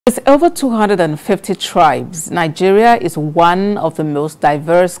With over 250 tribes, Nigeria is one of the most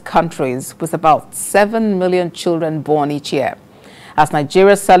diverse countries with about 7 million children born each year. As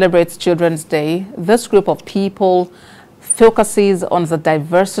Nigeria celebrates Children's Day, this group of people focuses on the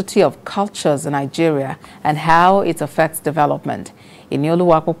diversity of cultures in Nigeria and how it affects development.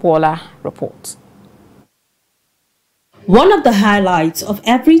 Inioluwa Popola reports. One of the highlights of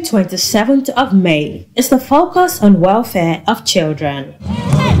every 27th of May is the focus on welfare of children.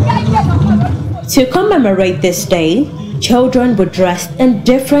 To commemorate this day, children were dressed in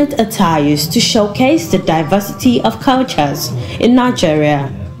different attires to showcase the diversity of cultures in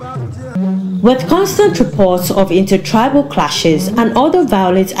Nigeria. With constant reports of intertribal clashes and other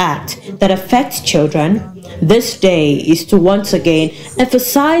violent acts that affect children, this day is to once again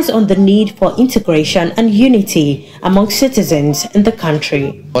emphasize on the need for integration and unity among citizens in the country.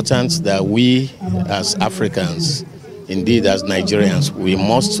 It's important that we as Africans, indeed as Nigerians, we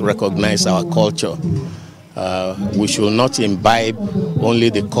must recognize our culture. We should not imbibe only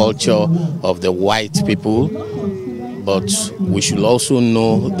the culture of the white people, but we should also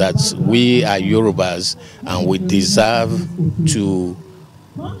know that we are Yorubas and we deserve to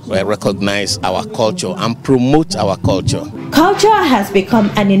recognize our culture and promote our culture. Culture has become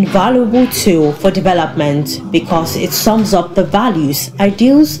an invaluable tool for development because it sums up the values,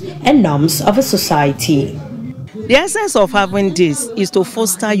 ideals, and norms of a society. The essence of having this is to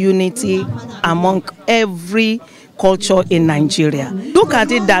foster unity among every culture in Nigeria. Look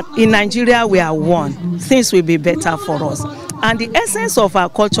at it that in Nigeria we are one, things will be better for us. And the essence of our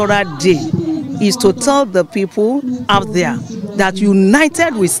cultural day is to tell the people out there that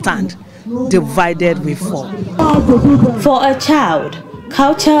united we stand, divided we fall. For a child,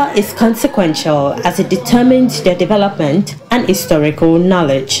 culture is consequential as it determines their development and historical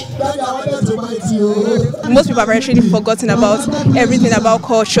knowledge. Most people have actually forgotten about everything about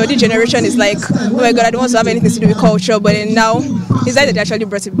culture. This generation is like, oh my God, I don't want to have anything to do with culture, but then now it's like they actually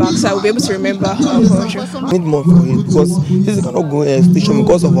brought it back, so I will be able to remember our culture. We need more for it because this cannot go extinction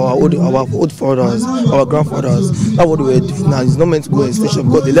because of our old fathers, our grandfathers. That's what we were doing now. It's not meant to go extinction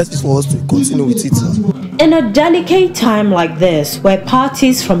because the less is for us to continue with it. In a delicate time like this, where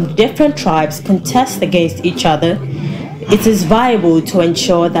parties from different tribes contest against each other, it is vital to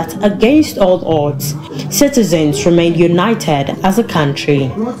ensure that against all odds, citizens remain united as a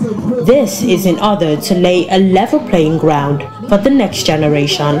country. This is in order to lay a level playing ground for the next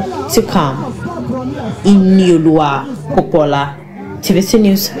generation to come. Inioluwa Popola, TVC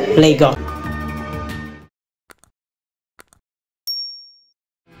News, Lagos.